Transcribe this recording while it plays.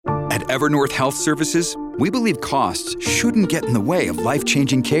At Evernorth Health Services, we believe costs shouldn't get in the way of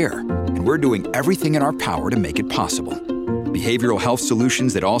life-changing care, and we're doing everything in our power to make it possible. Behavioral health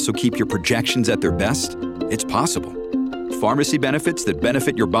solutions that also keep your projections at their best? It's possible. Pharmacy benefits that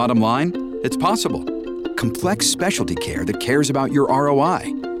benefit your bottom line? It's possible. Complex specialty care that cares about your ROI?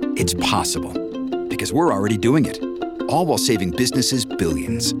 It's possible. Because we're already doing it. All while saving businesses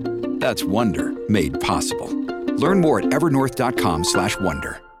billions. That's Wonder made possible. Learn more at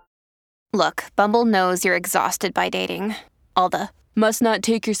evernorth.com/wonder. Look, Bumble knows you're exhausted by dating. All the must not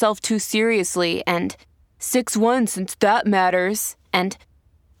take yourself too seriously and 6'1" since that matters. And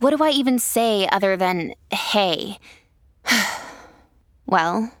what do I even say other than hey?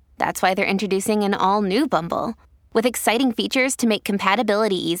 Well, that's why they're introducing an all-new Bumble with exciting features to make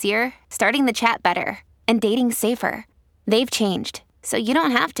compatibility easier, starting the chat better, and dating safer. They've changed, so you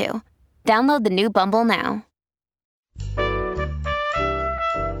don't have to. Download the new Bumble now.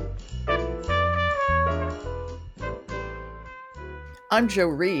 I'm Joe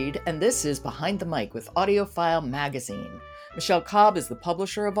Reed, and this is Behind the Mic with AudioFile Magazine. Michelle Cobb is the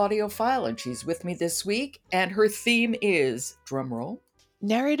publisher of AudioFile, and she's with me this week, and her theme is, drumroll,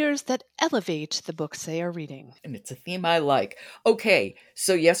 narrators that elevate the books they are reading. And it's a theme I like. Okay,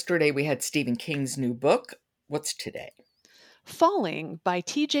 so yesterday we had Stephen King's new book. What's today? Falling by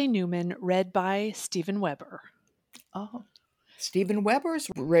T.J. Newman, read by Steven Weber. Oh, Steven Weber's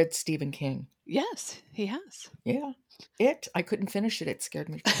read Stephen King. Yes, he has. Yeah. I couldn't finish it. It scared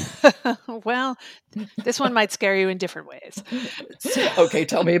me. Well, this one might scare you in different ways. Okay,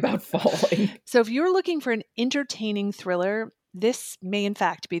 tell me about Falling. So if you're looking for an entertaining thriller, this may in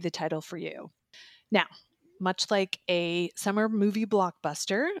fact be the title for you. Now, much like a summer movie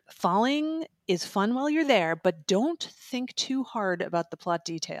blockbuster, Falling is fun while you're there, but don't think too hard about the plot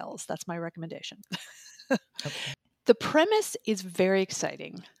details. That's my recommendation. Okay. The premise is very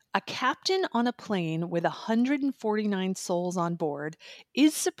exciting. A captain on a plane with 149 souls on board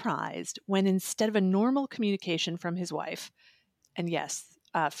is surprised when instead of a normal communication from his wife, and yes,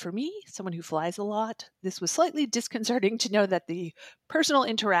 for me, someone who flies a lot, this was slightly disconcerting to know that the personal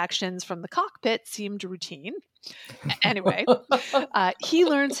interactions from the cockpit seemed routine. Anyway, he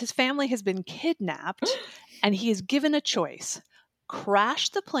learns his family has been kidnapped and he is given a choice: crash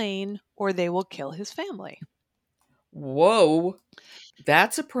the plane or they will kill his family. Whoa,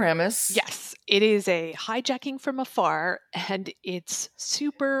 that's a premise. Yes, it is a hijacking from afar, and it's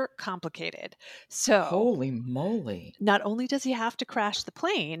super complicated. So, holy moly. Not only does he have to crash the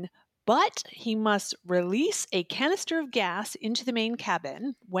plane, but he must release a canister of gas into the main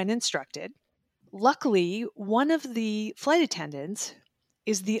cabin when instructed. Luckily, one of the flight attendants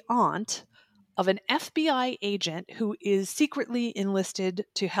is the aunt of an FBI agent who is secretly enlisted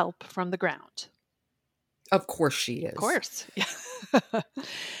to help from the ground. Of course she is. Of course. Yeah.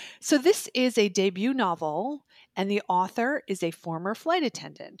 So this is a debut novel, and the author is a former flight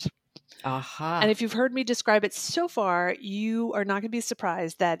attendant. Aha. And if you've heard me describe it so far, you are not going to be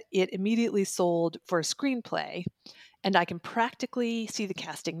surprised that it immediately sold for a screenplay, and I can practically see the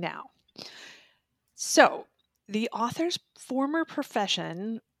casting now. So the author's former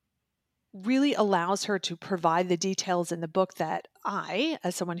profession really allows her to provide the details in the book that I,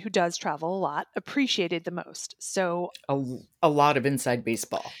 as someone who does travel a lot, appreciated the most. So a lot of inside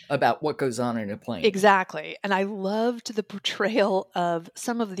baseball about what goes on in a plane. Exactly. And I loved the portrayal of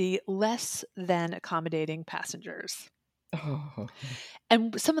some of the less than accommodating passengers. Oh.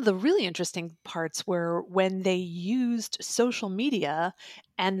 And some of the really interesting parts were when they used social media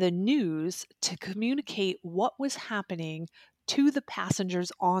and the news to communicate what was happening to the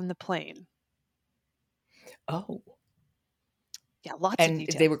passengers on the plane. Oh. Yeah, lots of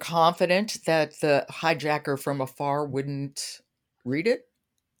details. And they were confident that the hijacker from afar wouldn't read it?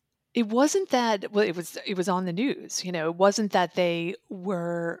 It wasn't that, well, it was on the news. You know, it wasn't that they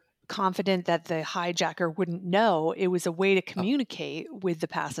were confident that the hijacker wouldn't know. It was a way to communicate with the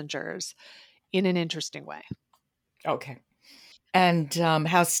passengers in an interesting way. Okay. And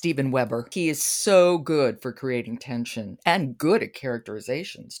how's Steven Weber? He is so good for creating tension and good at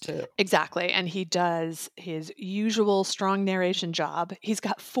characterizations, too. Exactly. And he does his usual strong narration job. He's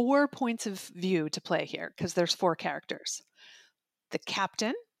got 4 points of view to play here because there's 4 characters: the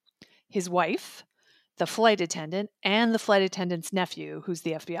captain, his wife, the flight attendant, and the flight attendant's nephew, who's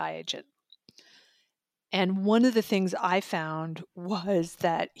the FBI agent. And one of the things I found was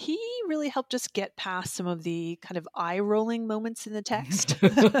that he really helped us get past some of the kind of eye-rolling moments in the text.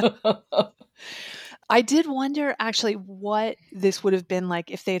 I did wonder actually what this would have been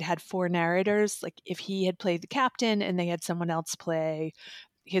like if they'd had 4 narrators, like if he had played the captain and they had someone else play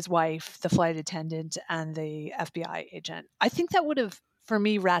his wife, the flight attendant, and the FBI agent. I think that would have for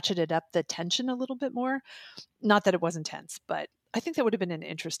me, ratcheted up the tension a little bit more. Not that it wasn't tense, but I think that would have been an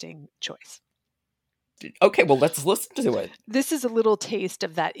interesting choice. Okay, well, let's listen to it. This is a little taste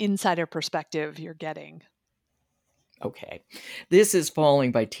of that insider perspective you're getting. Okay. This is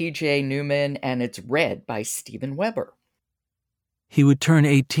Falling by T.J. Newman, and it's read by Steven Weber. He would turn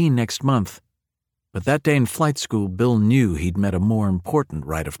 18 next month, but that day in flight school, Bill knew he'd met a more important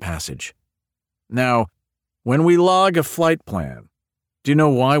rite of passage. Now, when we log a flight plan, do you know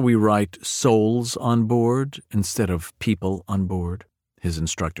why we write souls on board instead of people on board? His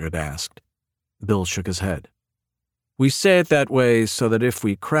instructor had asked. Bill shook his head. We say it that way so that if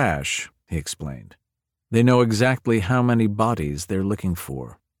we crash, he explained, they know exactly how many bodies they're looking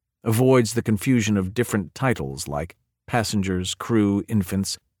for. Avoids the confusion of different titles like passengers, crew,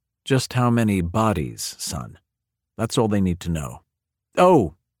 infants. Just how many bodies, son. That's all they need to know.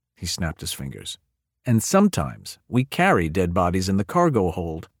 Oh, he snapped his fingers. And sometimes we carry dead bodies in the cargo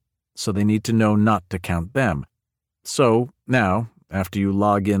hold, so they need to know not to count them. So, now, after you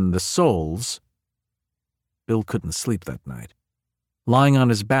log in the souls... Bill couldn't sleep that night. Lying on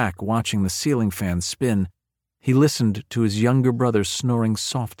his back, watching the ceiling fan spin, he listened to his younger brother snoring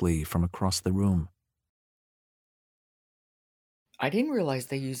softly from across the room. I didn't realize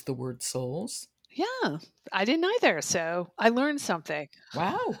they used the word souls. Yeah, I didn't either, so I learned something.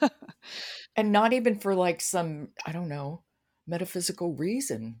 Wow. And not even for like some, I don't know, metaphysical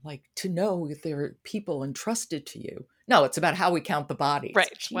reason, like to know if there are people entrusted to you. No, it's about how we count the bodies.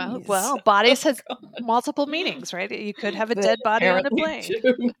 Right. Jeez. Well, bodies has multiple meanings, right? You could have a dead body on a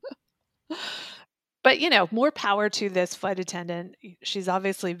plane. But, more power to this flight attendant. She's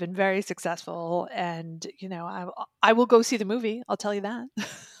obviously been very successful. And, I will go see the movie. I'll tell you that.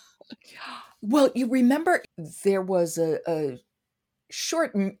 Well, you remember there was a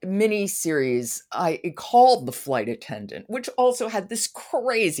short mini series I called The Flight Attendant, which also had this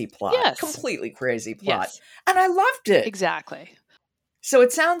crazy plot. Yes. Completely crazy plot. Yes. And I loved it. Exactly. So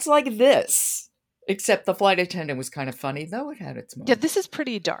it sounds like this, except The Flight Attendant was kind of funny, though it had its moments. Yeah, this is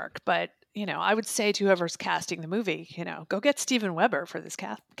pretty dark, but I would say to whoever's casting the movie, go get Steven Weber for this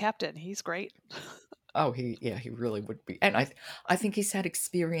captain. He's great. Oh, he really would be. And I think he's had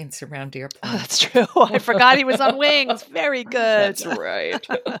experience around airplanes. Oh, that's true. I forgot he was on Wings. Very good. That's right.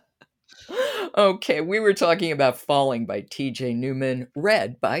 Okay, we were talking about Falling by T.J. Newman,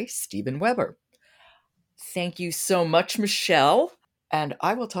 read by Steven Weber. Thank you so much, Michelle. And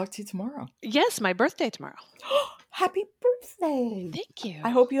I will talk to you tomorrow. Yes, my birthday tomorrow. Happy birthday. Thank you.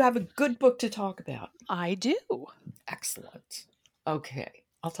 I hope you have a good book to talk about. I do. Excellent. Okay,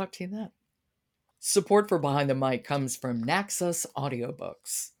 I'll talk to you then. Support for Behind the Mic comes from Naxos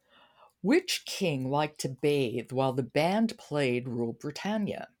Audiobooks. Which king liked to bathe while the band played Rule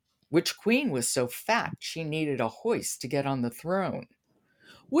Britannia? Which queen was so fat she needed a hoist to get on the throne?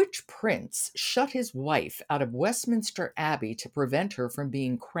 Which prince shut his wife out of Westminster Abbey to prevent her from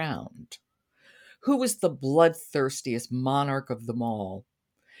being crowned? Who was the bloodthirstiest monarch of them all?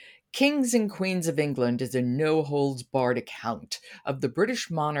 Kings and Queens of England is a no-holds-barred account of the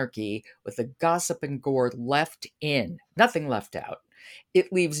British monarchy with the gossip and gore left in, nothing left out.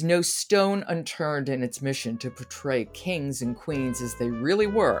 It leaves no stone unturned in its mission to portray kings and queens as they really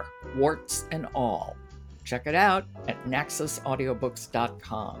were, warts and all. Check it out at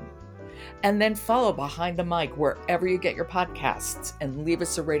naxosaudiobooks.com. And then follow Behind the Mic wherever you get your podcasts and leave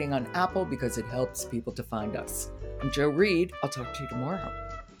us a rating on Apple because it helps people to find us. I'm Jo Reed. I'll talk to you tomorrow.